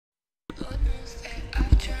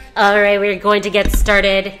All right, we're going to get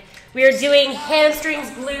started. We are doing hamstrings,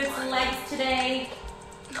 glutes, and legs today.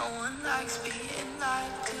 No one likes being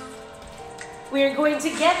lied to. We are going to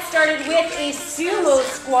get started with a sumo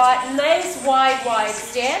squat. Nice wide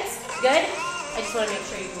stance. Good. I just want to make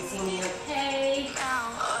sure you can see me okay.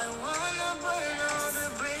 Now I wanna burn all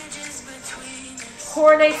the bridges between us.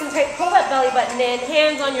 Core nice and tight. Pull that belly button in.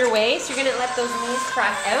 Hands on your waist. You're going to let those knees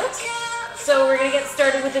crack out. So we're going to get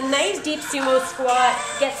started with a nice deep sumo squat.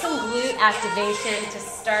 Get some glute activation to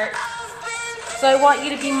start. So I want you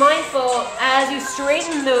to be mindful as you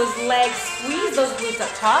straighten those legs, squeeze those glutes up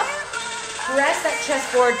top. Press that chest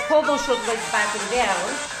forward, pull those shoulder blades back and down.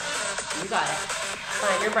 You got it.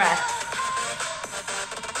 Find your breath.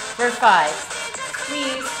 For 5.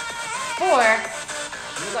 Squeeze. 4.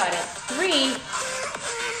 You got it. 3.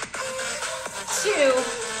 2.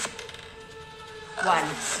 1.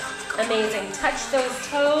 Amazing. Touch those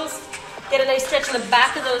toes. Get a nice stretch in the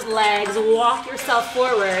back of those legs. Walk yourself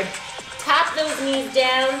forward. Tap those knees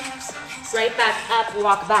down. Right back up.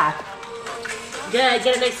 Walk back. Good.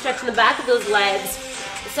 Get a nice stretch in the back of those legs.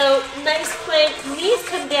 So nice plank. Knees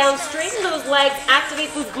come down. Straighten those legs.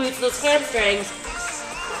 Activate those glutes, those hamstrings.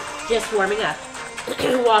 Just warming up.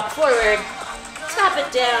 Walk forward. Tap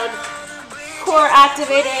it down. Core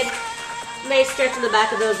activated. Nice stretch in the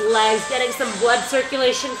back of those legs. Getting some blood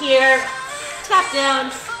circulation here. Tap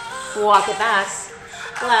down. Walk it back.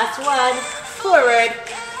 Last one. Forward.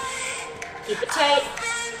 Keep it tight.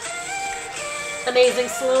 Amazing.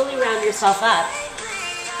 Slowly round yourself up.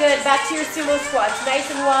 Good. Back to your sumo squats. Nice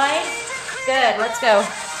and wide. Good. Let's go.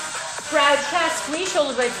 Proud chest. Squeeze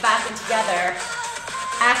shoulder blades back and together.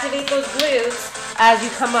 Activate those glutes as you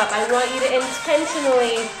come up. I want you to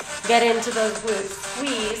intentionally get into those glutes.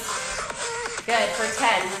 Squeeze. Good. For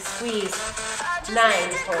 10. Squeeze. 9.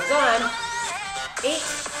 Hold on. 8.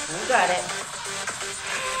 You got it.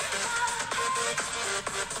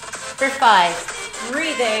 For 5.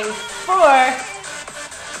 Breathing. 4.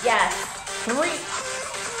 Yes. 3.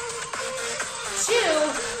 2.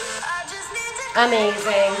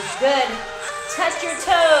 Amazing. Good. Touch your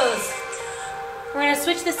toes. We're going to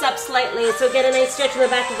switch this up slightly. So get a nice stretch in the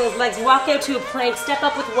back of those legs. Walk out to a plank. Step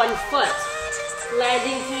up with one foot.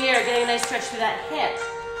 Landing here. Getting a nice stretch through that hip.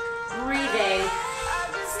 Breathing.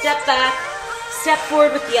 Step back. Step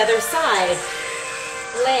forward with the other side.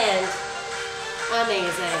 Land.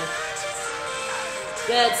 Amazing.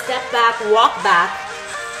 Good. Step back. Walk back.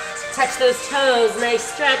 Touch those toes. Nice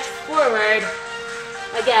stretch forward.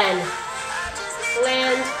 Again.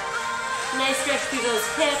 Land. Nice stretch through those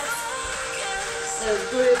hips. Those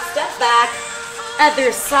glutes. Step back.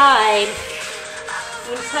 Other side.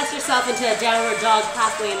 You can press yourself into a downward dog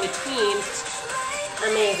halfway in between.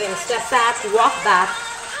 Amazing. Step back. Walk back.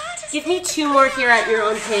 Give me 2 more here at your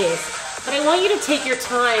own pace. But I want you to take your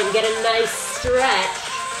time. Get a nice stretch.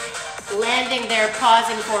 Landing there,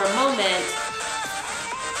 pausing for a moment.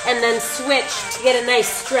 And then switch to get a nice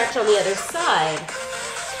stretch on the other side.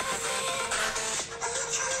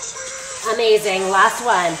 Amazing. Last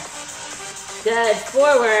one. Good.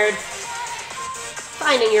 Forward.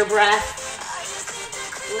 Finding your breath.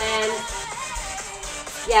 Land.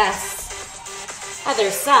 Yes.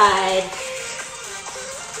 Other side.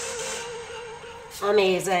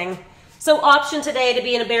 Amazing. So option today to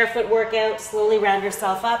be in a barefoot workout. Slowly round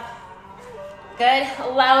yourself up. Good.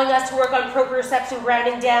 Allowing us to work on proprioception,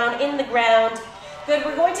 grounding down in the ground. Good.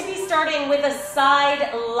 We're going to be starting with a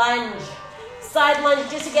side lunge. Side lunge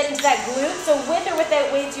just to get into that glute. So with or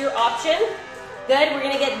without weights, your option. Good. We're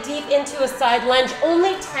going to get deep into a side lunge.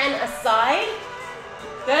 Only 10 a side.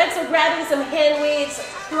 Good. So grabbing some hand weights,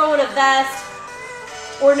 throwing a vest,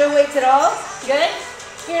 or no weights at all. Good.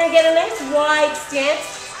 You're going to get a nice wide stance.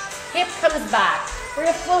 Hip comes back. We're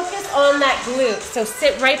going to focus on that glute. So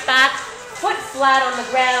sit right back. Foot flat on the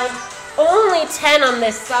ground. Only 10 on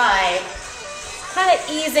this side. Kind of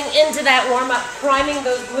easing into that warm-up, priming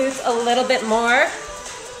those glutes a little bit more.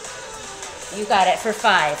 You got it for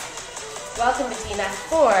 5. Welcome, Bettina.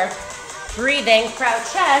 4. Breathing. Proud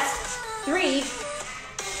chest. 3.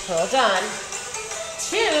 Hold on.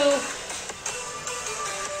 2.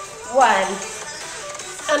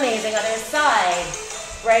 1. Amazing. Other side.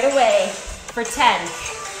 Right away for 10.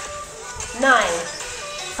 9.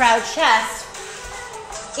 Proud chest.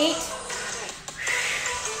 8.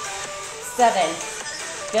 7.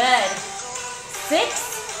 Good. 6.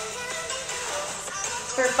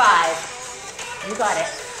 For 5. You got it.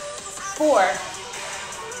 4.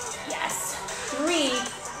 Yes. 3.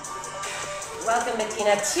 Welcome,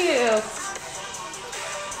 Bettina. 2.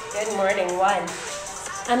 Good morning.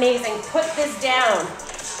 1. Amazing. Put this down.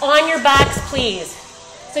 On your backs, please.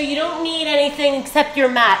 So you don't need anything except your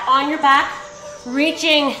mat. On your back,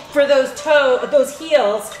 reaching for those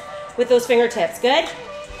heels with those fingertips. Good?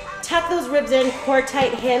 Tuck those ribs in, core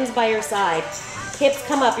tight, hands by your side. Hips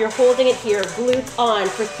come up, you're holding it here. Glutes on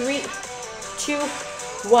for 3, 2,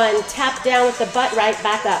 1. Tap down with the butt, right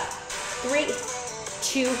back up. 3,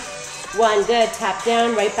 2, 1. Good. Tap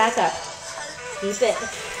down, right back up. Keep it.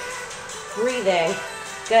 Breathing.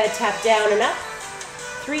 Good. Tap down and up.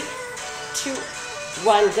 3, 2,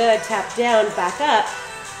 1. Good. Tap down, back up.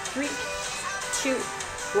 3, 2,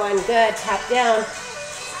 1. Good. Tap down.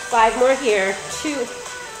 5 more here. 2,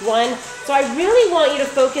 1. So I really want you to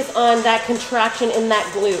focus on that contraction in that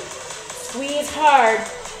glute. Squeeze hard.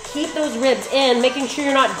 Keep those ribs in, making sure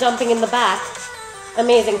you're not dumping in the back.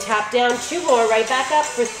 Amazing. Tap down. 2 more. Right back up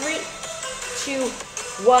for 3, 2,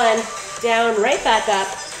 1. Down. Right back up.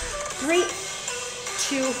 3,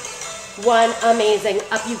 2, 1. Amazing.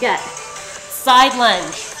 Up you get. Side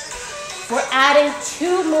lunge. We're adding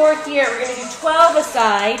 2 more here. We're going to do 12 a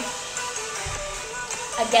side.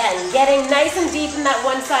 Again, getting nice and deep in that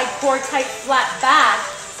one side, core tight, flat back,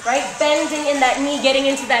 right? Bending in that knee, getting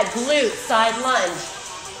into that glute, side lunge.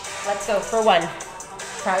 Let's go for 1.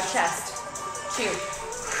 Proud chest. 2.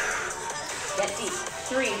 Get deep.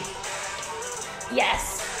 3.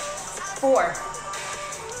 Yes. 4.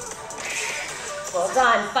 Well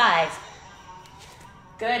done. 5.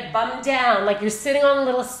 Good. Bum down like you're sitting on a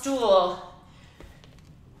little stool.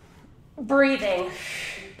 Breathing.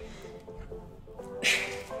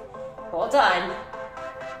 Hold on.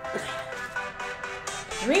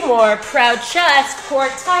 3 more. Proud chest. Core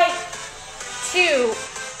tight. 2.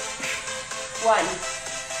 1.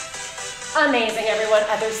 Amazing, everyone.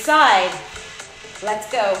 Other side. Let's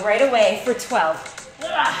go right away for 12.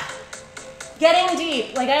 Ugh. Getting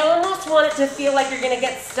deep. Like I almost want it to feel like you're going to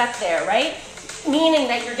get stuck there, right? Meaning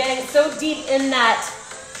that you're getting so deep in that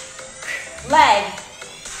leg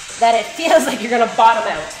that it feels like you're going to bottom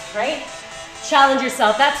out, right? Challenge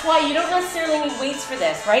yourself. That's why you don't necessarily need weights for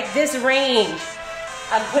this, right? This range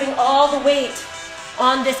of putting all the weight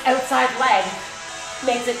on this outside leg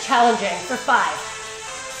makes it challenging. For 5.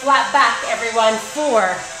 Flat back, everyone.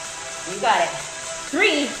 4. You got it.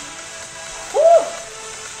 3. Woo.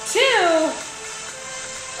 2.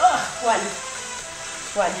 1.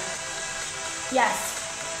 1.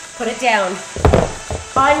 Yes. Put it down.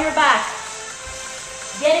 On your back.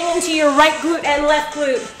 Getting into your right glute and left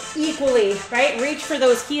glute equally, right? Reach for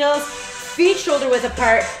those heels. Feet shoulder width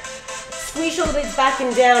apart. Squeeze shoulder blades back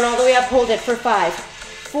and down all the way up. Hold it for 5.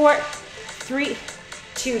 4. 3.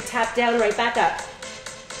 2. Tap down, right back up.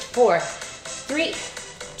 4. 3.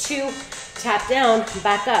 2. Tap down,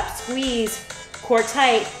 back up. Squeeze, core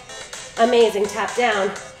tight. Amazing. Tap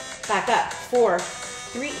down, back up. 4.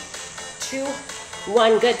 3. 2.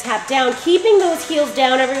 1. Good. Tap down. Keeping those heels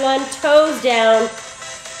down, everyone. Toes down.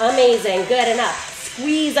 Amazing. Good. And up.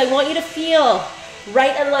 Squeeze. I want you to feel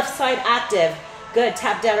right and left side active. Good.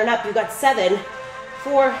 Tap down and up. You got 7.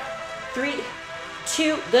 4. 3.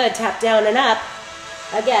 2. Good. Tap down and up.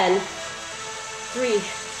 Again. 3.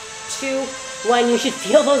 2. 1. You should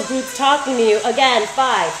feel those glutes talking to you. Again.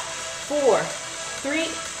 5. 4. 3.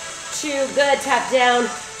 2. Good. Tap down.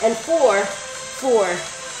 And 4. 4.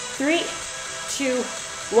 3. 2.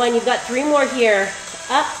 1. You've got 3 more here.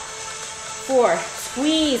 Up. 4.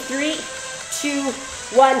 Squeeze. 3. 2.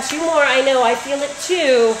 1. 2 more. I know. I feel it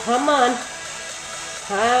too. Come on.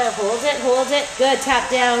 Hold it. Hold it. Good. Tap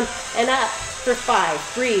down and up for 5.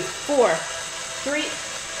 3. 4. 3.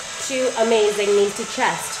 2. Amazing. Knees to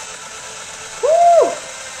chest. Woo!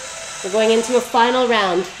 We're going into a final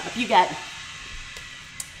round. Up you get.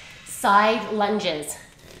 Side lunges.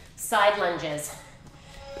 Side lunges.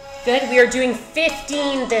 Good. We are doing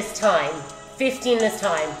 15 this time. 15 this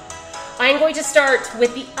time. I'm going to start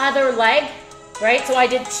with the other leg, right? So I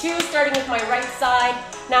did 2 starting with my right side.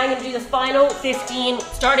 Now I'm going to do the final 15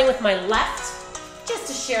 starting with my left, just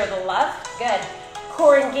to share the love. Good.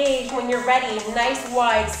 Core engaged when you're ready. Nice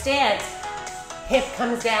wide stance. Hip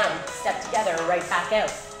comes down. Step together, right back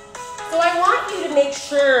out. So I want you to make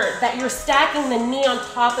sure that you're stacking the knee on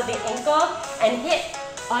top of the ankle and hip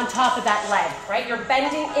on top of that leg, right? You're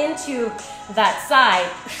bending into that side,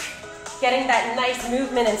 getting that nice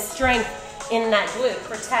movement and strength in that glute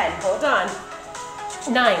for 10. Hold on.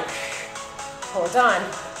 9. Hold on.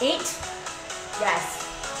 8. Yes.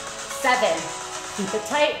 7. Keep it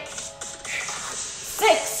tight.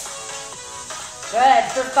 6. Good.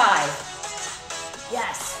 For 5.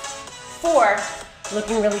 Yes. 4.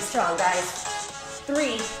 Looking really strong, guys.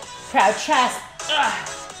 3. Proud chest.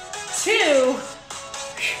 2.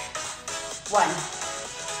 1.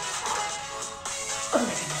 Oh my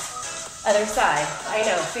goodness. Other side. I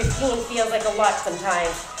know, 15 feels like a lot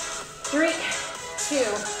sometimes. 3, 2,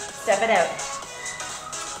 step it out.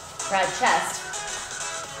 Proud chest.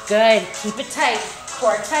 Good, keep it tight.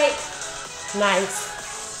 Core tight. Nice.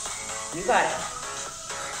 You got it.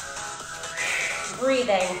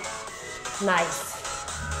 Breathing. Nice.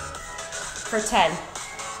 For 10.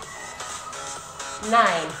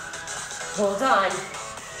 9. Hold on.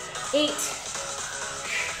 8.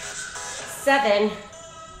 7.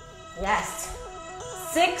 Yes.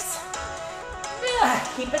 6.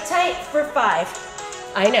 Keep it tight for 5.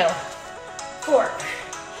 I know. 4.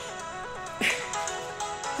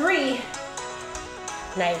 3.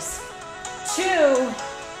 Nice. 2.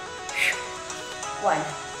 1.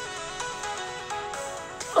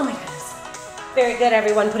 Oh my goodness. Very good,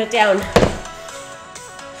 everyone. Put it down.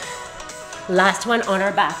 Last one on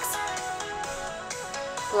our backs.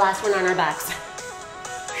 Last one on our backs.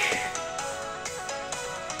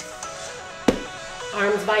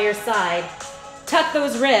 Arms by your side. Tuck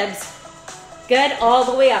those ribs. Good. All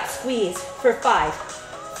the way up. Squeeze for 5,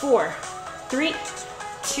 4, 3,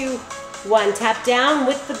 2, 1. Tap down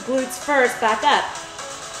with the glutes first. Back up.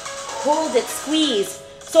 Hold it. Squeeze.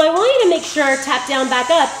 So I want you to make sure, tap down, back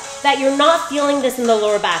up, that you're not feeling this in the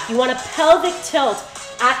lower back. You want a pelvic tilt,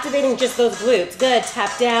 activating just those glutes. Good.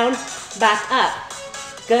 Tap down, back up.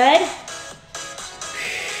 Good.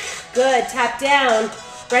 Good. Tap down.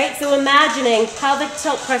 Right? So imagining pelvic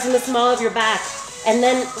tilt pressing the small of your back and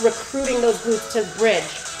then recruiting those glutes to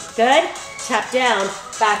bridge. Good. Tap down,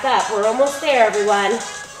 back up. We're almost there, everyone.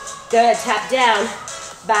 Good. Tap down,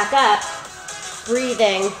 back up.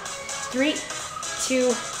 Breathing. 3,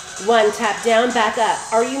 2, 1. Tap down, back up.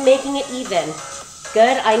 Are you making it even?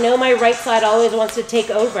 Good. I know my right side always wants to take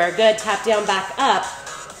over. Good. Tap down, back up.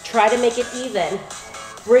 Try to make it even.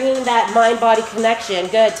 Bringing that mind-body connection.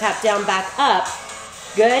 Good. Tap down, back up.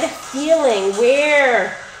 Good. Feeling,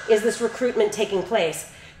 where is this recruitment taking place?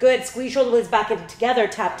 Good. Squeeze shoulder blades back into together.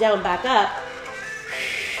 Tap down, back up.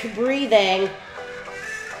 Breathing.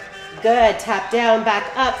 Good. Tap down,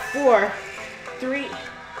 back up. 4, 3,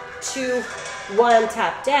 2, 1.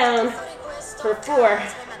 Tap down for 4,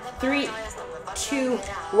 3, 2,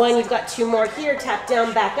 1. You've got 2 more here. Tap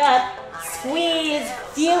down, back up. Squeeze.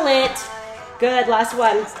 Feel it. Good. Last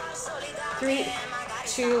one. 3,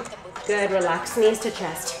 2, good. Relax knees to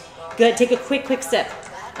chest. Good. Take a quick sip.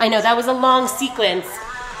 I know that was a long sequence.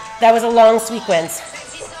 That was a long sequence.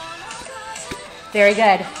 Very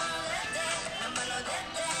good.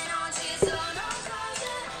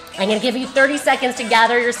 I'm going to give you 30 seconds to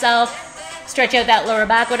gather yourself, stretch out that lower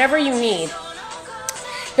back, whatever you need.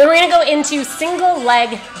 Then we're going to go into single leg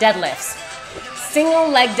deadlifts. Single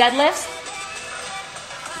leg deadlifts.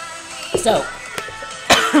 So,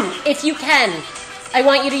 if you can, I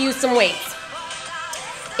want you to use some weights.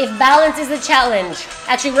 If balance is a challenge,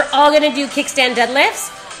 actually we're all going to do kickstand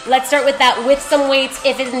deadlifts. Let's start with that with some weights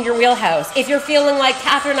if it's in your wheelhouse. If you're feeling like,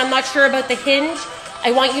 Catherine, I'm not sure about the hinge,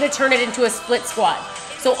 I want you to turn it into a split squat.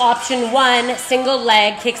 So option 1, single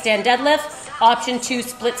leg kickstand deadlift. Option 2,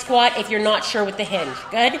 split squat if you're not sure with the hinge.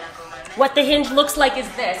 Good? What the hinge looks like is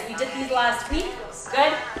this. We did these last week.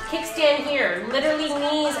 Good? Kickstand here. Literally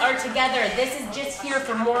knees are together. This is just here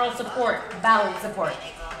for moral support, balance support.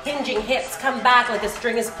 Hinging, hips come back like a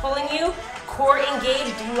string is pulling you. Core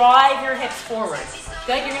engaged, drive your hips forward.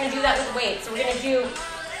 Good? You're going to do that with weights. So we're going to do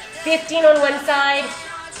 15 on one side,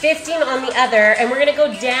 15 on the other, and we're going to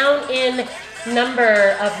go down in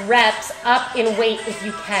number of reps, up in weight if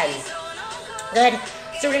you can. Good?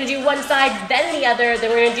 So we're going to do one side, then the other,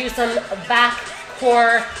 then we're going to do some back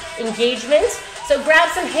core engagement. So grab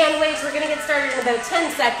some hand weights. We're going to get started in about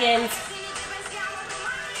 10 seconds.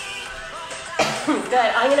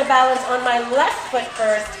 Good. I'm going to balance on my left foot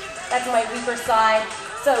first. That's my weaker side.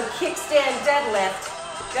 So kickstand deadlift.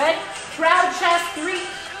 Good. Proud chest. 3,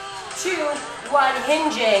 2, 1.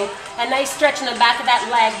 Hinging. A nice stretch in the back of that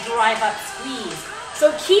leg. Drive up, squeeze.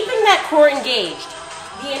 So keeping that core engaged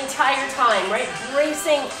the entire time, right?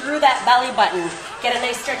 Bracing through that belly button. Get a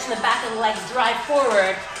nice stretch in the back of the legs. Drive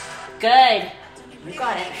forward. Good. You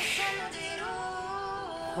got it.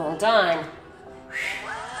 Hold on.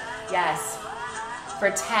 Yes.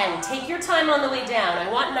 For 10. Take your time on the way down. I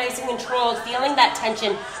want nice and controlled, feeling that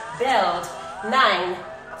tension build. 9.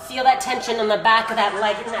 Feel that tension on the back of that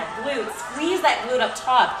leg and that glute. Squeeze that glute up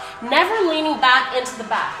top. Never leaning back into the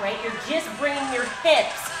back, right? You're just bringing your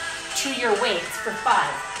hips to your weights for 5.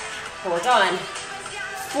 Hold on.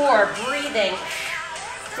 4. Breathing.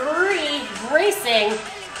 3. Bracing.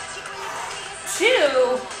 2.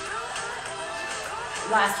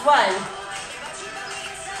 Last one.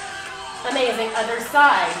 Amazing. Other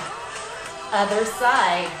side. Other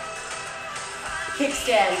side.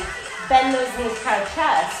 kickstand. Bend those knees, proud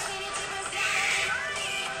chest.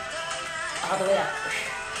 All the way up.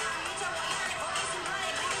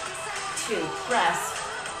 2, press.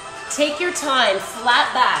 Take your time,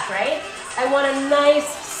 flat back, right? I want a nice,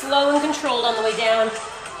 slow and controlled on the way down.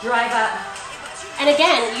 Drive up. And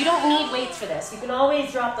again, you don't need weights for this. You can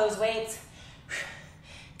always drop those weights.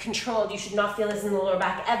 Controlled, you should not feel this in the lower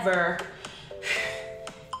back ever.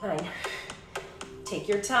 9. Take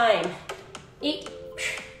your time. 8.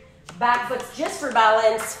 Back foot's just for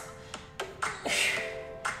balance.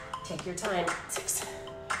 Take your time. 6.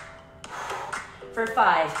 For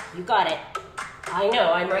 5, you got it. I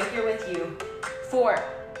know, I'm right here with you. 4.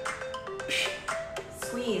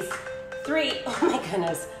 Squeeze. 3, oh my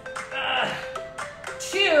goodness.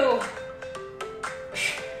 2.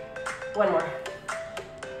 1 more.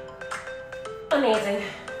 Amazing.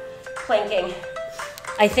 Planking.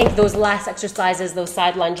 I think those last exercises, those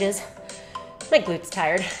side lunges, my glute's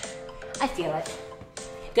tired. I feel it.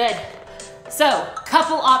 Good. So,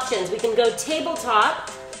 couple options. We can go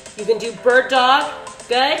tabletop. You can do bird dog.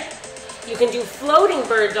 Good. You can do floating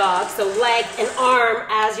bird dog, so leg and arm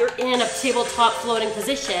as you're in a tabletop floating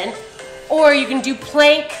position. Or you can do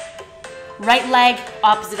plank, right leg,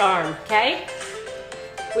 opposite arm, okay?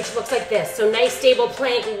 Which looks like this. So nice stable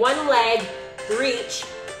plank, one leg, reach.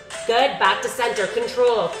 Good, back to center,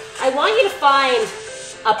 control. I want you to find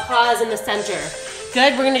a pause in the center.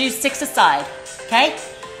 Good, we're gonna do 6 aside, okay?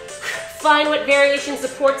 Find what variation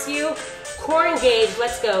supports you. Core engaged,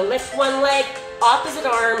 let's go. Lift one leg, opposite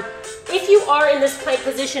arm. If you are in this plank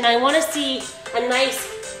position, I wanna see a nice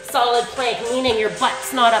solid plank, meaning your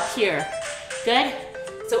butt's not up here. Good,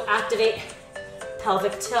 so activate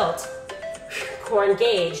pelvic tilt. Core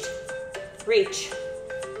engaged, reach.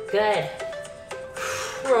 Good.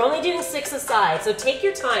 We're only doing 6 aside, so take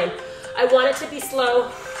your time. I want it to be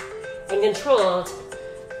slow and controlled.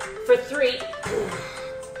 For 3,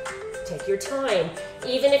 take your time.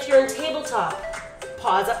 Even if you're in tabletop,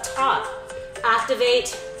 pause up top.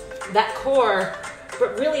 Activate that core,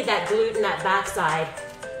 but really that glute and that backside.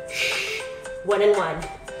 1 and 1.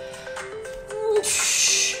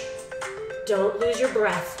 Don't lose your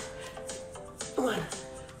breath. 1.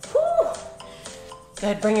 Whew.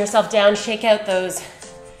 Good, bring yourself down, shake out those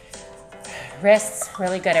wrists.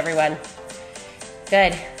 Really good, everyone.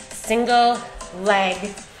 Good. Single leg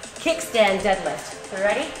kickstand deadlift. You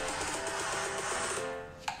ready?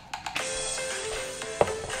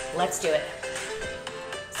 Let's do it.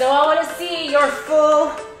 So I want to see your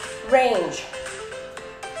full range.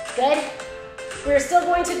 Good. We're still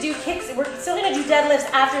going to do kicks. We're still going to do deadlifts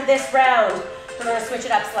after this round. We're going to switch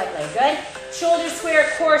it up slightly. Good. Shoulders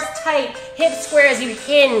square, core tight, hips square as you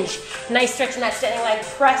hinge. Nice stretch in that standing leg.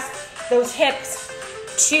 Press those hips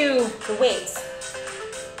to the weights.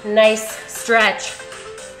 Nice stretch.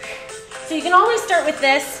 So you can always start with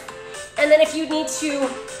this, and then if you need to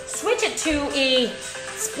switch it to a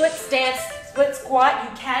split stance, split squat,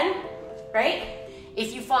 you can, right?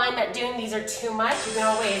 If you find that doing these are too much, you can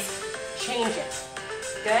always change it.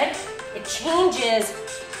 Good? It changes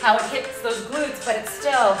how it hits those glutes, but it's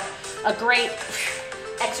still a great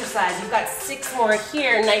exercise. You've got 6 more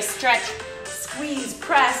here. Nice stretch, squeeze,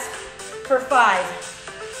 press for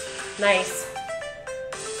 5. Nice.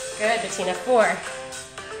 Good, Bettina. 4.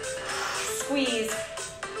 Squeeze.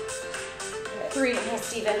 3, hey,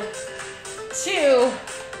 Stephen. 2.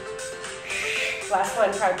 Last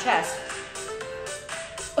one, proud chest.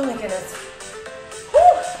 Oh my goodness.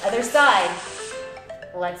 Whew. Other side.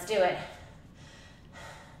 Let's do it.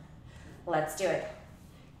 Let's do it.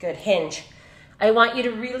 Good, hinge. I want you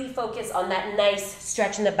to really focus on that nice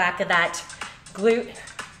stretch in the back of that glute.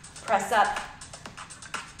 Press up.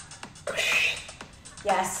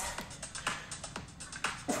 Yes.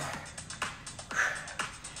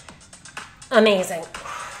 Amazing.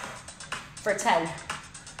 For 10.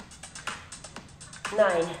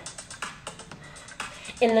 9.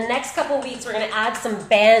 In the next couple weeks, we're going to add some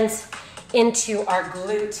bands into our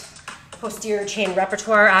glute posterior chain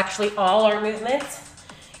repertoire, actually all our movements.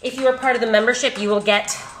 If you are part of the membership, you will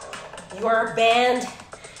get your band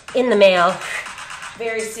in the mail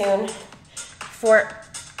very soon. For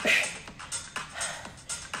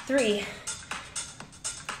 3,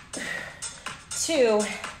 2,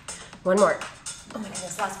 1 more. Oh my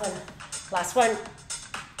goodness, last one. Last one.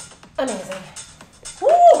 Amazing.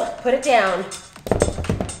 Woo! Put it down.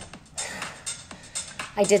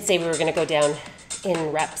 I did say we were gonna go down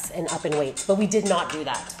in reps and up in weights, but we did not do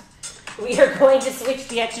that. We are going to switch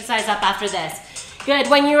the exercise up after this. Good,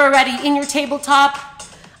 when you are ready, in your tabletop,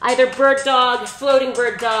 either bird dog, floating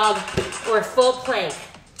bird dog, or full plank.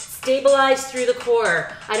 Stabilize through the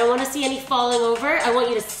core. I don't want to see any falling over. I want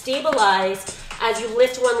you to stabilize as you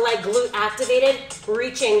lift one leg, glute activated,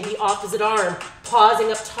 reaching the opposite arm,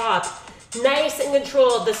 pausing up top. Nice and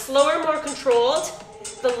controlled. The slower, more controlled,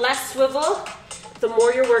 the less swivel, the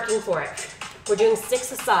more you're working for it. We're doing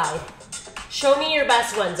 6 aside. Show me your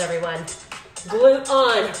best ones, everyone. Glute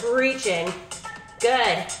on, reaching.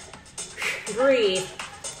 Good. Breathe.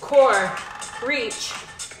 Core, reach.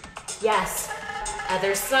 Yes.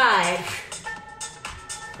 Other side.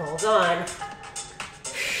 Hold on.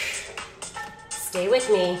 Stay with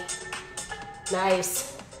me.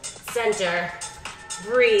 Nice. Center.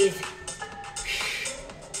 Breathe.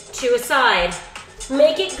 2 aside.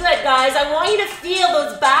 Make it good, guys. I want you to feel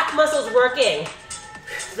those back muscles working.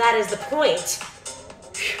 That is the point.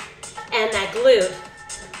 And that glute.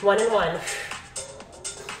 1 and 1.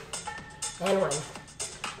 And 1.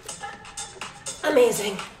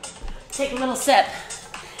 Amazing. Take a little sip.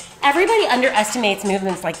 Everybody underestimates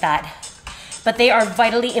movements like that, but they are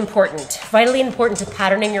vitally important to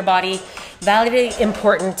patterning your body, vitally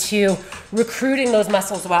important to recruiting those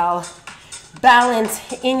muscles well, balance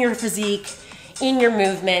in your physique, in your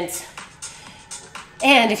movement,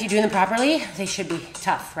 and if you do them properly, they should be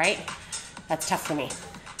tough, right? That's tough for me.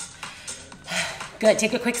 Good,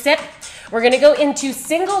 take a quick sip. We're gonna go into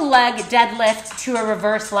single leg deadlift to a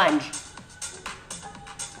reverse lunge.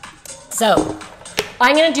 So,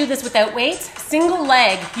 I'm gonna do this without weights. Single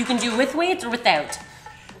leg, you can do with weights or without.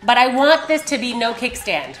 But I want this to be no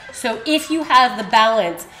kickstand. So if you have the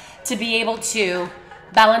balance to be able to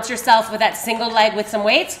balance yourself with that single leg with some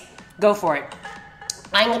weights, go for it.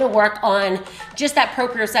 I'm gonna work on just that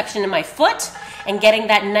proprioception in my foot and getting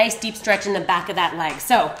that nice deep stretch in the back of that leg.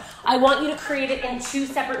 So I want you to create it in 2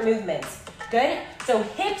 separate movements. Good? So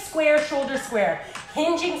hip square, shoulder square,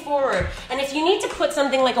 hinging forward. And if you need to put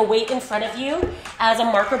something like a weight in front of you as a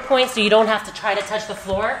marker point so you don't have to try to touch the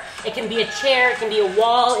floor, it can be a chair, it can be a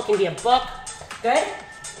wall, it can be a book. Good?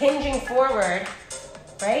 Hinging forward,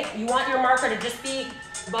 right? You want your marker to just be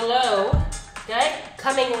below, good?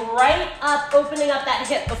 Coming right up, opening up that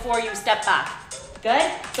hip before you step back.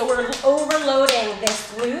 Good? So we're overloading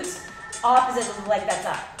this glute opposite of the leg that's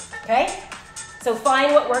up, okay? So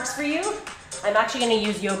find what works for you. I'm actually gonna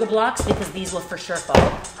use yoga blocks because these will for sure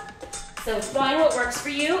fall. So find what works for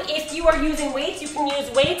you. If you are using weights, you can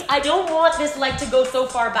use weights. I don't want this leg to go so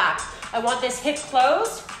far back. I want this hip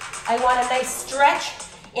closed. I want a nice stretch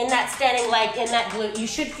in that standing leg, in that glute. You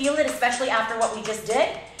should feel it, especially after what we just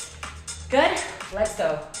did. Good, let's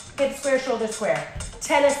go. Hip square, shoulder square.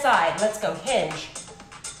 10 aside, let's go, hinge.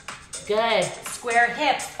 Good, square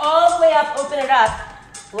hips, all the way up, open it up.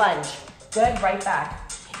 Lunge, good, right back.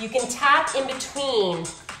 You can tap in between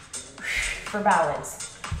for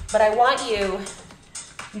balance. But I want you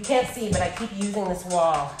can't see, but I keep using this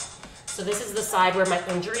wall. So this is the side where my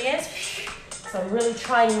injury is. So I'm really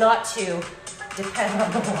trying not to depend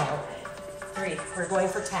on the wall. 3, we're going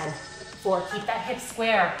for 10. 4, keep that hip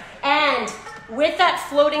square. And with that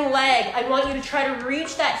floating leg, I want you to try to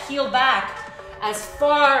reach that heel back as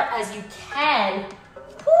far as you can.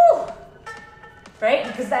 Woo! Right?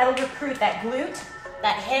 Because that'll recruit that glute,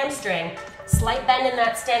 that hamstring, slight bend in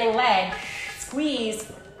that standing leg,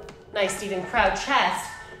 squeeze, nice even proud chest,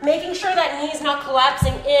 making sure that knee's not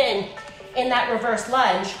collapsing in that reverse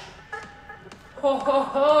lunge. Ho, ho,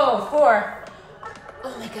 ho, 4.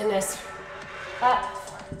 Oh my goodness. Up.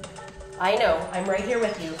 I know, I'm right here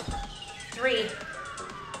with you. 3,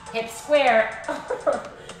 hip square.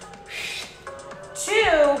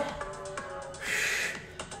 2,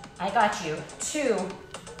 I got you. 2,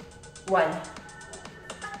 1.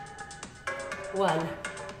 1.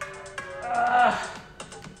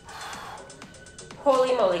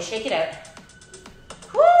 Holy moly, shake it out.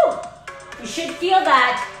 Woo! You should feel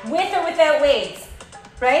that with or without weights,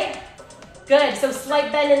 right? Good, so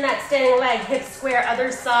slight bend in that standing leg, hip square,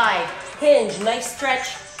 other side. Hinge, nice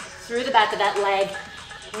stretch through the back of that leg.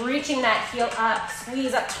 Reaching that heel up,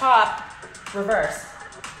 squeeze up top, reverse.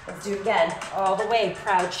 Let's do it again, all the way,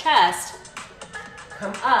 proud chest.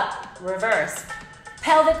 Come up, reverse.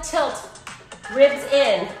 Pelvic tilt, ribs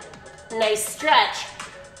in, nice stretch.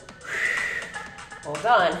 Hold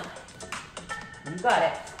on, you got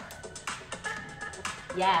it.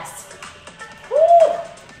 Yes. Woo!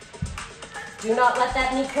 Do not let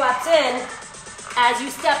that knee collapse in as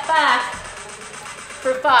you step back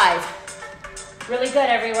for 5. Really good,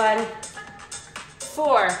 everyone.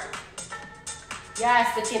 4.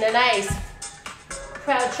 Yes, Bettina, nice.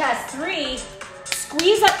 Proud chest. 3.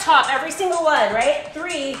 Squeeze up top, every single one, right?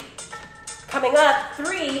 3. Coming up.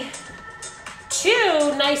 3.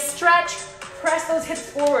 2. Nice stretch. Press those hips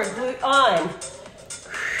forward, glute on.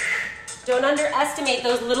 Don't underestimate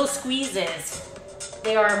those little squeezes.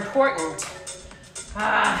 They are important.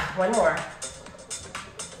 One more.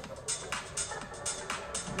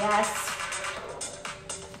 Yes.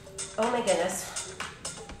 Oh my goodness.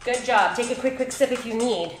 Good job. Take a quick sip if you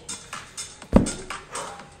need.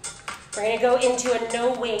 We're gonna go into a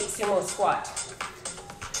no weight sumo squat.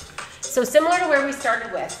 So similar to where we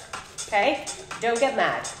started with, okay? Don't get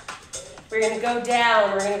mad. We're gonna go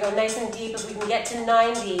down, we're gonna go nice and deep. If we can get to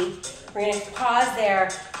 90, we're gonna pause there,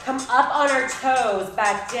 come up on our toes,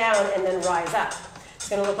 back down, and then rise up. It's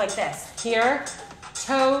gonna look like this. Here,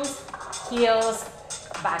 toes, heels,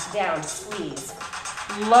 back down, squeeze.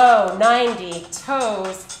 Low, 90,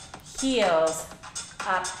 toes, heels,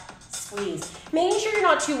 up, squeeze. Making sure you're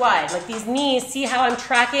not too wide. Like these knees, see how I'm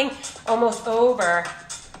tracking almost over.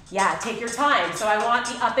 Yeah, take your time. So I want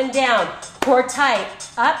the up and down, core tight,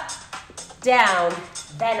 up, down,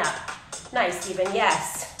 then up. Nice, Stephen,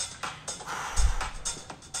 yes.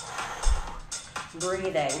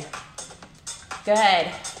 Breathing.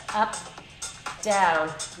 Good, up,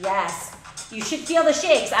 down, yes. You should feel the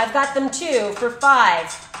shakes. I've got them too for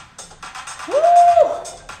 5. Woo!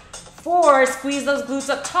 4, squeeze those glutes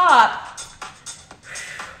up top.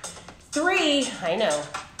 3, I know,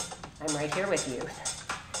 I'm right here with you.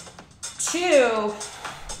 2,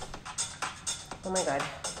 oh my God.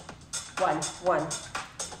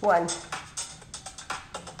 1.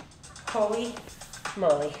 Holy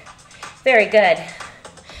moly. Very good.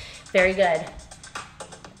 Very good.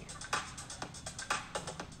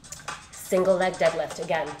 Single leg deadlift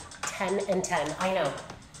again. 10 and 10. I know.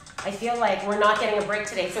 I feel like we're not getting a break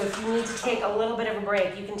today. So if you need to take a little bit of a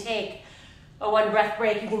break, you can take a 1 breath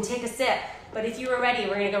break. You can take a sip. But if you are ready,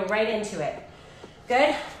 we're going to go right into it.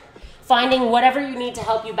 Good. Finding whatever you need to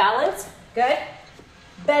help you balance. Good.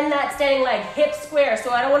 Bend that standing leg, hip square.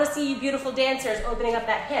 So I don't want to see you beautiful dancers opening up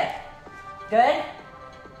that hip. Good.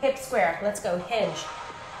 Hip square. Let's go. Hinge.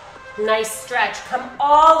 Nice stretch. Come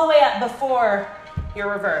all the way up before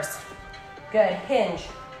your reverse. Good. Hinge.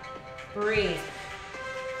 Breathe.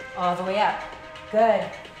 All the way up. Good.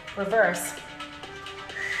 Reverse.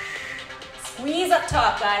 Squeeze up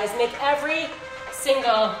top, guys. Make every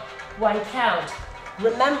single one count.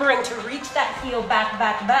 Remembering to reach that heel back,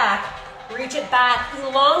 back, back. Reach it back.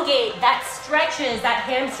 Elongate. That stretches that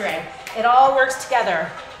hamstring. It all works together.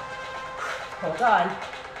 Hold on.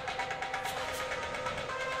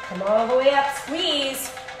 Come all the way up.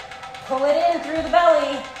 Squeeze. Pull it in through the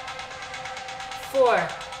belly. 4.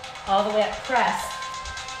 All the way up. Press.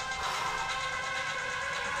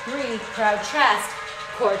 3. Proud chest.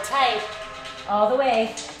 Core tight. All the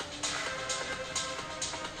way.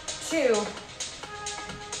 2.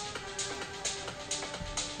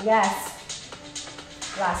 Yes.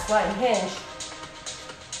 Last one. Hinge.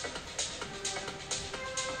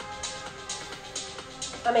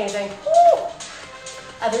 Amazing. Woo!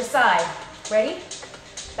 Other side. Ready?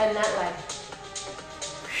 Bend that leg.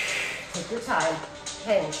 Take your time.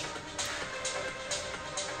 Hinge.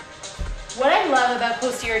 What I love about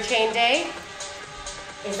posterior chain day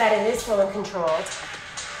is that it is slow and controlled,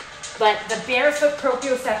 but the barefoot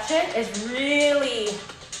proprioception is really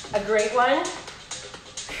a great one.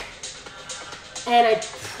 And I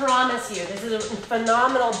promise you, this is a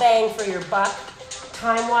phenomenal bang for your buck.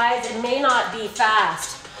 Time-wise, it may not be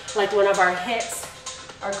fast like one of our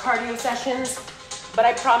HIITs, our cardio sessions, but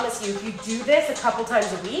I promise you, if you do this a couple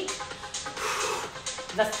times a week,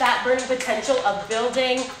 the fat burning potential of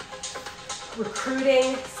building,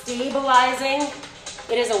 recruiting, stabilizing,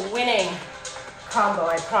 it is a winning combo,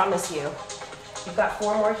 I promise you. You've got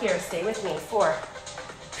 4 more here, stay with me. 4.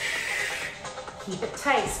 Keep it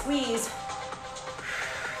tight, squeeze.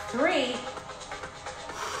 3.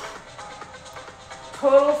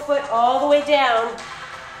 Total foot all the way down.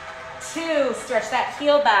 2, stretch that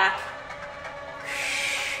heel back.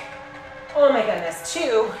 Oh my goodness,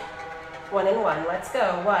 2. 1 and 1, let's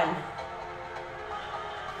go. 1.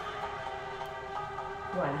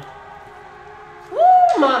 1.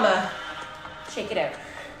 Woo, mama. Shake it out.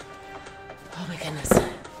 Oh my goodness.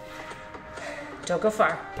 Don't go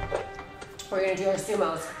far. We're gonna do our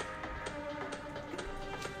sumos.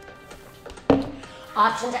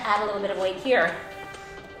 Option to add a little bit of weight here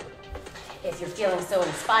if you're feeling so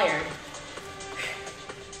inspired.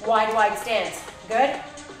 Wide stance. Good.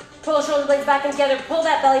 Pull shoulder blades back in together. Pull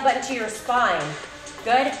that belly button to your spine.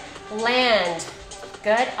 Good. Land.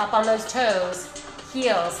 Good. Up on those toes.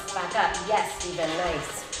 Heels. Back up. Yes, Stephen.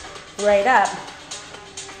 Nice. Right up.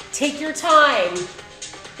 Take your time.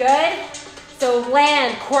 Good. So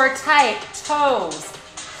land. Core tight. Toes.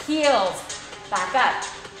 Heels. Back up.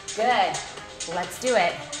 Good. Let's do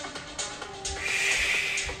it.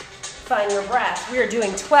 Find your breath. We are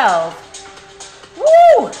doing 12.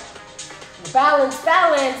 Woo! Balance,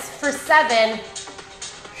 balance for 7.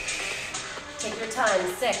 Take your time,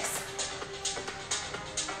 6.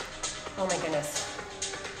 Oh my goodness.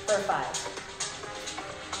 For 5.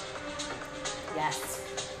 Yes.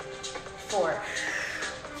 4.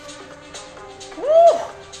 Woo!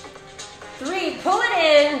 3, pull it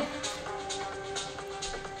in.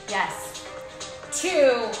 Yes.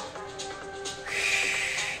 2.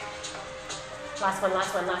 Last one,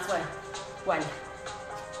 last one, last one. 1.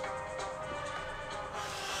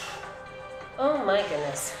 Oh my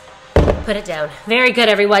goodness. Put it down. Very good,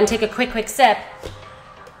 everyone. Take a quick sip.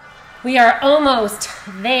 We are almost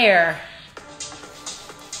there.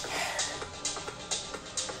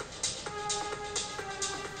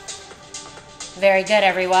 Very good,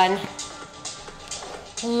 everyone.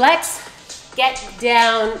 Let's get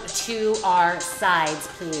down to our sides,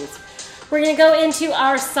 please. We're gonna go into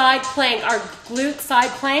our side plank, our glute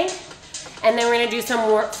side plank, and then we're gonna do some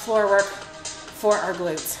more floor work for our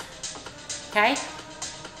glutes, okay?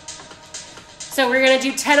 So we're gonna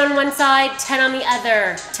do 10 on one side, 10 on the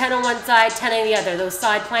other, 10 on one side, 10 on the other, those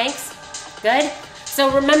side planks, good? So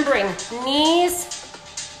remembering, knees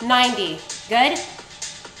 90, good?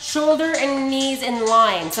 Shoulder and knees in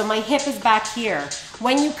line, so my hip is back here.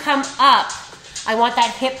 When you come up, I want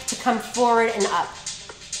that hip to come forward and up,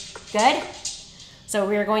 good? So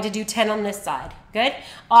we are going to do 10 on this side, good?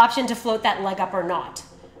 Option to float that leg up or not.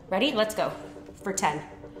 Ready? Let's go for 10.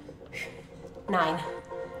 9.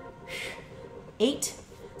 8.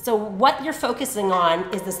 So what you're focusing on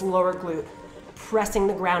is this lower glute, pressing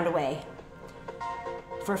the ground away.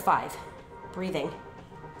 For 5, breathing.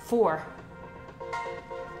 4,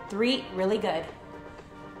 3, really good.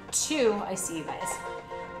 2, I see you guys.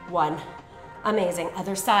 1, amazing.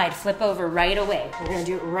 Other side, flip over right away. We're gonna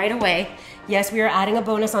do it right away. Yes, we are adding a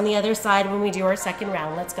bonus on the other side when we do our second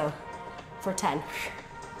round. Let's go for 10.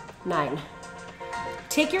 9.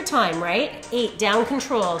 Take your time, right? 8, down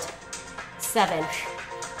controlled. 7,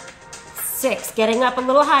 6, getting up a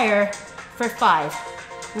little higher for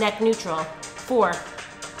 5, neck neutral. 4,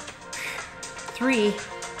 3,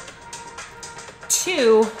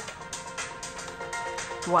 2,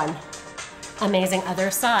 1. Amazing.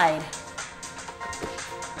 Other side.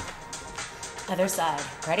 Other side.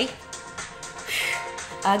 Ready?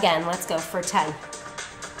 Again, let's go for 10.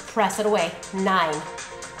 Press it away. 9.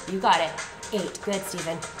 You got it. 8. Good,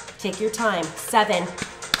 Stephen. Take your time. 7.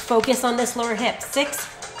 Focus on this lower hip. 6.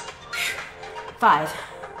 5.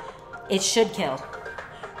 It should kill.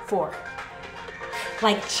 4.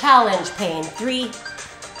 Like challenge pain. 3,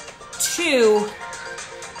 2,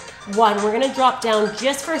 1. We're gonna drop down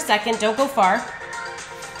just for a second. Don't go far.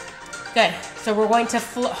 Good. So we're going to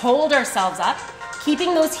hold ourselves up,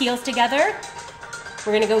 keeping those heels together.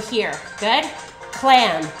 We're gonna go here. Good.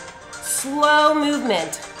 Clam. Slow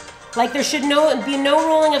movement. Like there should be no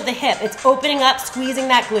rolling of the hip. It's opening up, squeezing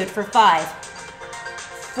that glute for 5.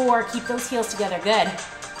 4, keep those heels together. Good.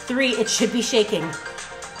 3, it should be shaking.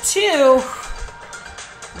 2,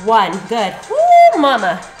 1. Good. Woo,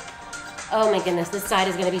 mama. Oh my goodness, this side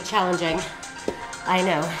is gonna be challenging. I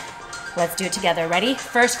know. Let's do it together. Ready?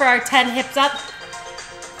 First for our 10, hips up.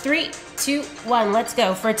 3, 2, 1. Let's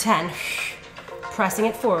go for 10. Pressing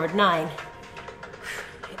it forward. 9,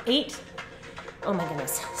 8. Oh my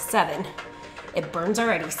goodness. 7. It burns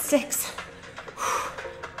already. 6,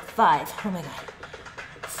 5. Oh my God.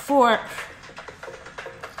 4,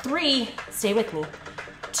 3. Stay with me.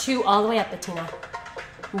 2, all the way up, Bettina.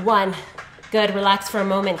 1. Good. Relax for a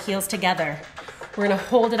moment. Heels together. We're gonna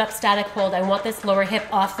hold it up, static hold. I want this lower hip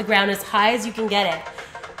off the ground as high as you can get it.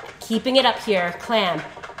 Keeping it up here. Clam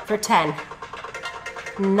for 10.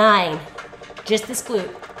 9. Just this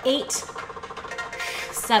glute. 8,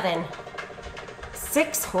 7,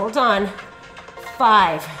 6. Hold on.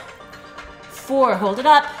 5, 4. Hold it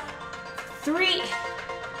up. 3,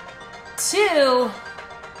 2,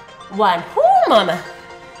 1. Woo, mama.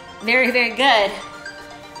 Very, very good.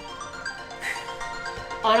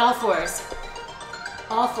 On all fours.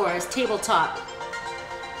 All fours. Tabletop.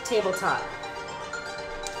 Tabletop.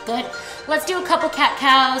 Good. Let's do a couple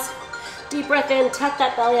cat-cows. Deep breath in. Tuck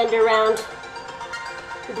that belly under round.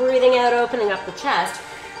 Breathing out, opening up the chest.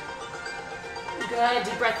 Good.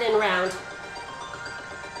 Deep breath in, round.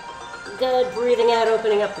 Good. Breathing out,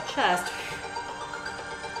 opening up the chest.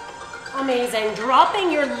 Amazing.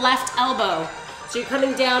 Dropping your left elbow. So you're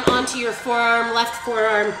coming down onto your forearm, left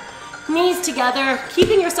forearm, knees together,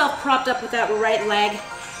 keeping yourself propped up with that right leg.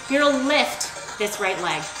 You're gonna lift this right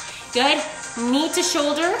leg. Good. Knee to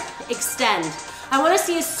shoulder, extend. I wanna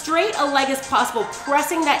see as straight a leg as possible,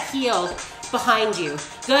 pressing that heel behind you.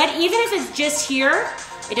 Good, even if it's just here,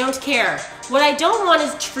 I don't care. What I don't want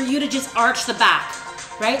is for you to just arch the back,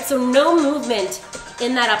 right? So no movement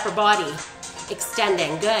in that upper body.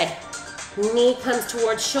 Extending, good. Knee comes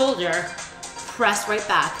towards shoulder, press right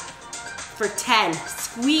back. For 10,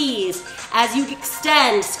 squeeze. As you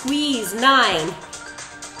extend, squeeze, 9,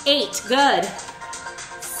 8, good.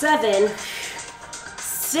 7,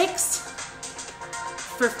 6,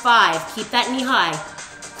 for 5, keep that knee high.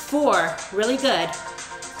 4, really good.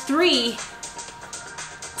 3,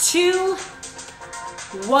 2,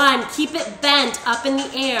 1, keep it bent up in the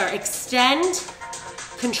air. Extend,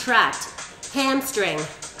 contract. Hamstring,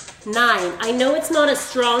 9. I know it's not a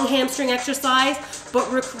strong hamstring exercise,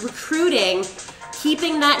 but recruiting,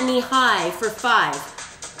 keeping that knee high for 5,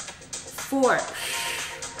 4,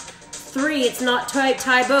 3, it's not tight,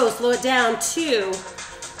 tie bow, slow it down, 2,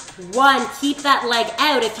 1, keep that leg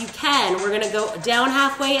out if you can. We're gonna go down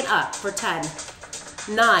halfway and up for 10,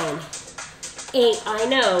 9, 8, I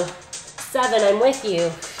know, 7, I'm with you,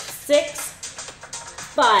 6,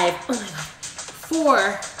 5, oh my God,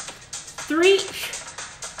 4, 3,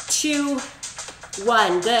 2,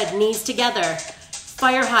 1, good, knees together.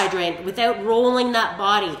 Fire hydrant without rolling that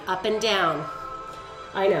body up and down.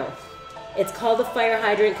 I know. It's called a fire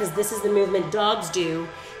hydrant because this is the movement dogs do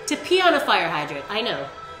to pee on a fire hydrant. I know.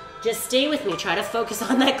 Just stay with me. Try to focus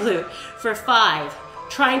on that glute. For 5,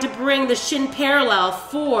 trying to bring the shin parallel.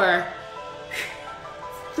 4,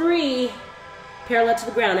 3, parallel to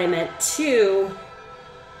the ground, I meant. 2,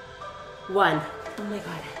 1. Oh my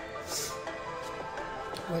God.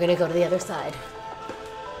 We're gonna go to the other side.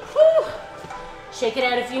 Whew. Shake it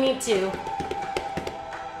out if you need to.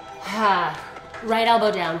 Right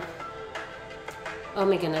elbow down. Oh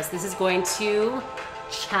my goodness, this is going to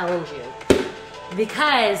challenge you.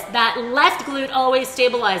 Because that left glute always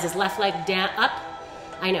stabilizes. Left leg down, up.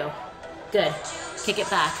 I know. Good. Kick it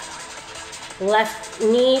back. Left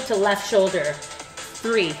knee to left shoulder.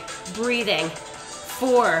 3, breathing.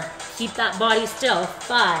 4, keep that body still.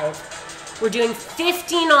 5. We're doing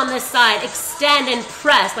 15 on this side. Extend and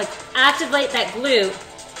press, like activate that glute.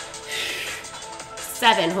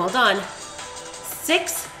 7, hold on.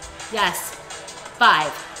 6, yes.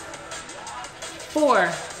 5, 4,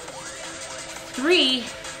 3,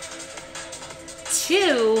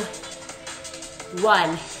 2,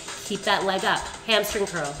 1. Keep that leg up. Hamstring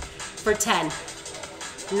curl for 10,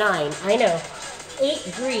 9, I know.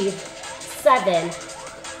 8, breathe. 7,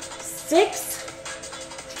 6,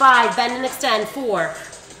 5, bend and extend. 4,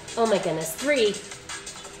 oh my goodness. 3,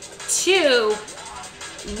 2,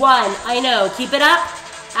 1, I know. Keep it up.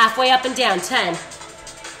 Halfway up and down. 10.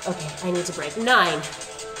 Okay, I need to break. 9,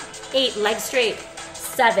 8, legs straight.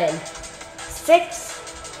 7, 6,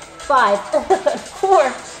 5, 4,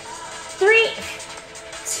 3,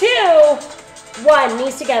 2, 1.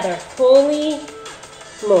 Knees together. Holy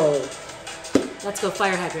moly. Let's go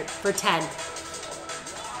fire hydrant for 10.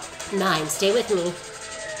 9, stay with me.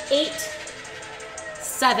 8,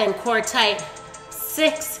 7, core tight.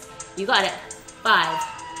 6, you got it. 5,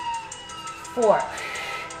 4,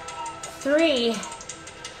 3,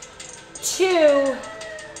 2,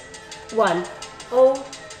 1.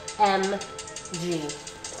 OMG.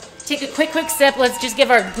 Take a quick sip. Let's just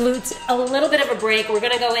give our glutes a little bit of a break. We're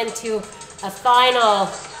gonna go into a final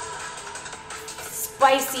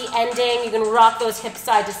spicy ending. You can rock those hips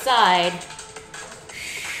side to side.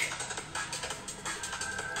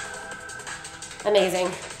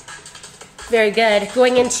 Amazing. Very good.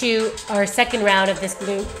 Going into our second round of this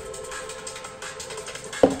glute.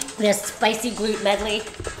 This spicy glute medley.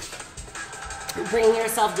 Bring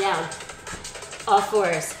yourself down. All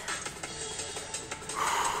fours.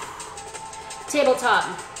 Tabletop.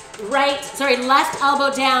 Left elbow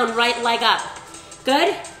down, right leg up.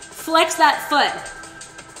 Good. Flex that foot.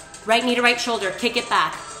 Right knee to right shoulder. Kick it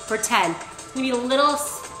back for 10. Maybe a little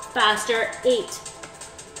faster. 8,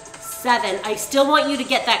 7. I still want you to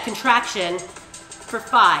get that contraction for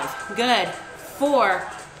 5. Good. 4,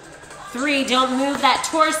 3. Don't move that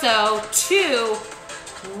torso. 2,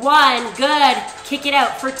 1. Good. Kick it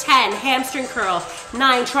out for 10. Hamstring curl.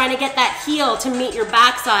 9. Trying to get that heel to meet your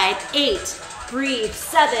backside. 8. Breathe.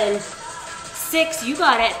 7, 6. You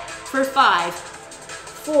got it for 5,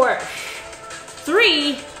 4,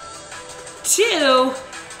 3, 2,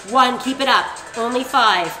 1. Keep it up. Only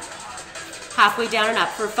 5. Halfway down and up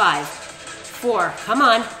for 5, 4. Come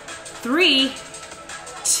on. 3,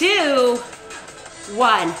 2,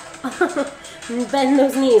 1. Bend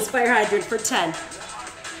those knees. Fire hydrant for 10.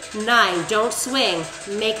 9. Don't swing.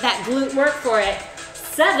 Make that glute work for it.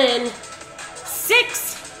 7,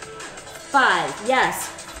 6, 5. Yes.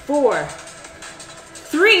 4,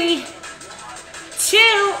 3, 2,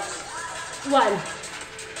 1.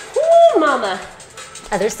 Woo, mama.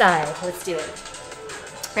 Other side. Let's do it.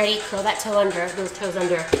 Ready? Curl that toe under, those toes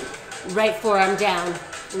under. Right forearm down.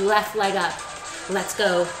 Left leg up. Let's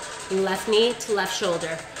go. Left knee to left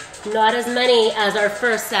shoulder. Not as many as our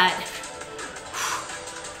first set.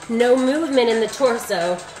 No movement in the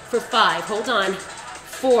torso for 5. Hold on.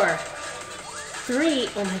 4, 3,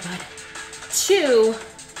 oh my God. 2,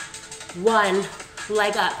 1.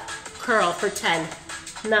 Leg up. Curl for 10.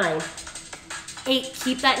 9, 8.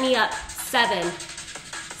 Keep that knee up. 7,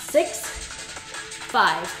 6,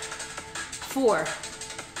 5, 4,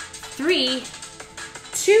 3,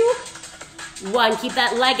 2, 1. Keep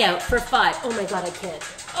that leg out for 5. Oh my God, I can't.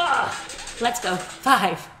 Ugh. Let's go.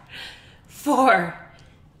 5, 4,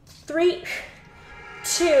 3,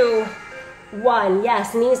 2, 1.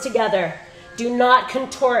 Yes, knees together. Do not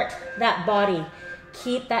contort that body.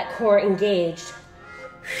 Keep that core engaged.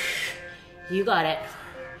 You got it.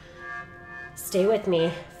 Stay with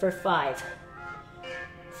me for 5,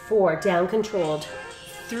 4, down controlled.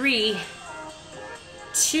 3,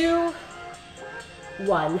 2,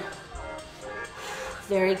 1.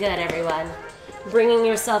 Very good, everyone. Bringing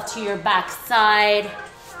yourself to your back side.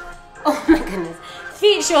 Oh my goodness.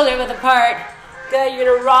 Feet shoulder width apart. Good,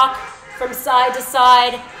 you're gonna rock from side to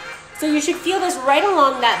side. So you should feel this right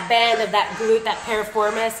along that band of that glute, that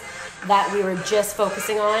piriformis that we were just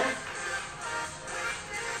focusing on.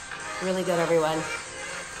 Really good, everyone.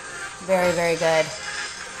 Very, very good.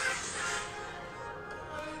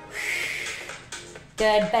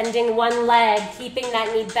 Good, bending one leg, keeping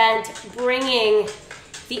that knee bent, bringing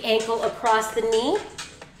the ankle across the knee,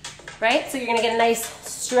 right? So you're gonna get a nice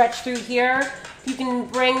stretch through here. You can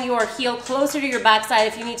bring your heel closer to your backside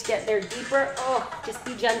if you need to get there deeper. Oh, just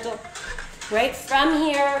be gentle. Right, from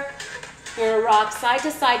here, you're gonna rock side to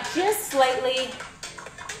side just slightly.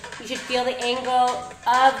 You should feel the angle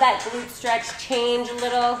of that glute stretch change a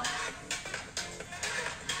little.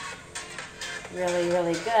 Really,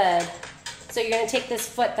 really good. So you're gonna take this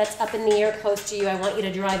foot that's up in the air close to you. I want you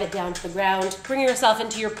to drive it down to the ground. Bring yourself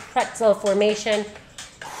into your pretzel formation.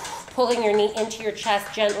 Pulling your knee into your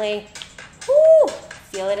chest gently. Woo!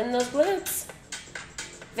 Feel it in those glutes.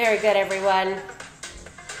 Very good, everyone.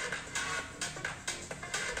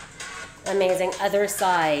 Amazing. Other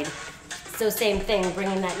side. So same thing,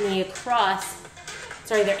 bringing that knee across,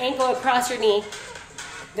 their ankle across your knee.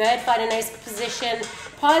 Good, find a nice position.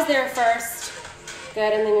 Pause there first.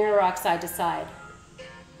 Good, and then you're gonna rock side to side.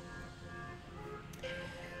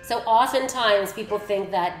 So oftentimes people think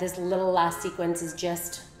that this little last sequence is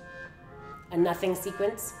just a nothing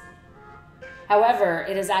sequence. However,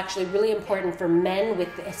 it is actually really important for men,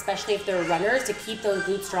 especially if they're runners, to keep those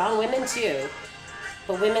glutes strong. Women too.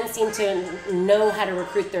 But women seem to know how to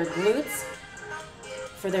recruit their glutes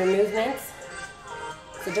for their movements.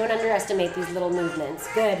 So don't underestimate these little movements.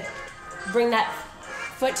 Good. Bring that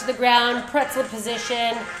foot to the ground, pretzel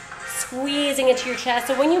position, squeezing into your chest.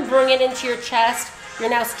 So when you bring it into your chest, you're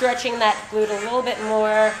now stretching that glute a little bit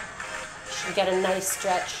more. You should get a nice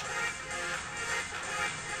stretch.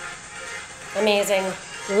 Amazing.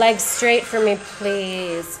 Legs straight for me,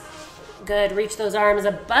 please. Good. Reach those arms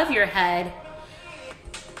above your head.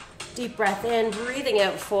 Deep breath in, breathing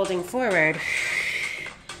out, folding forward.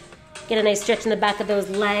 Get a nice stretch in the back of those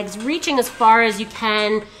legs, reaching as far as you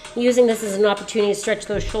can, using this as an opportunity to stretch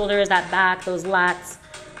those shoulders, that back, those lats,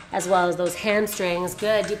 as well as those hamstrings.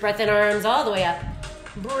 Good. Deep breath in, arms all the way up.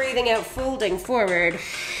 Breathing out, folding forward.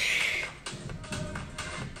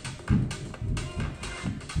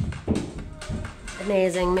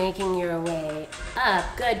 Amazing, making your way up.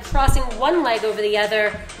 Good, crossing one leg over the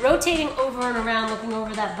other, rotating over and around, looking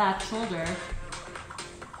over that back shoulder.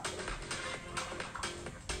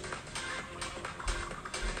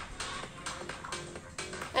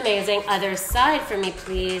 Amazing, other side for me,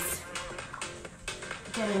 please.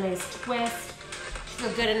 Get a nice twist.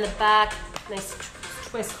 Feel good in the back. Nice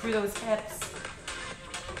twist through those hips.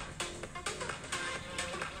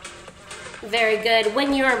 Very good.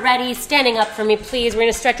 When you are ready, standing up for me, please. We're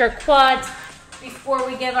gonna stretch our quads before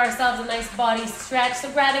we give ourselves a nice body stretch.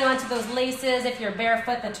 So grabbing onto those laces, if you're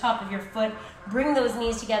barefoot, the top of your foot, bring those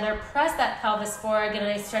knees together, press that pelvis forward, get a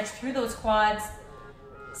nice stretch through those quads.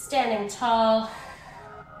 Standing tall.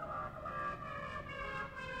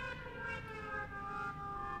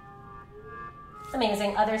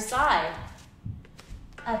 Amazing, other side.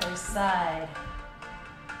 Other side.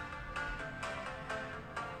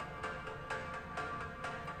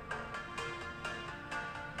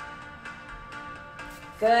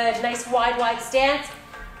 Good, nice wide stance.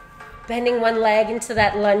 Bending one leg into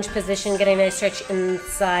that lunge position, getting a nice stretch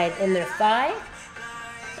inside in their thigh.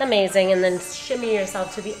 Amazing. And then shimmy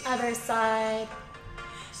yourself to the other side.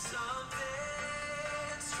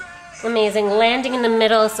 Amazing. Landing in the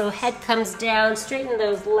middle so head comes down. Straighten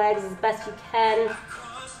those legs as best you can.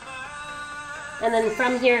 And then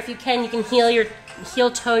from here, if you can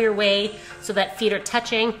heel toe your way so that feet are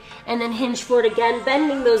touching. And then hinge forward again,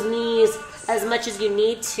 bending those knees as much as you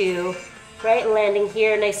need to. Right? Landing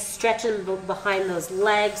here, nice stretch behind those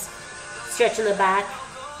legs. Stretch in the back.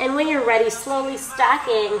 And when you're ready, slowly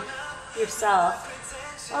stacking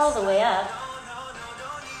yourself all the way up.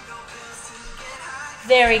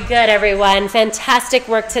 Very good, everyone. Fantastic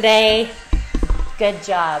work today. Good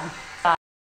job.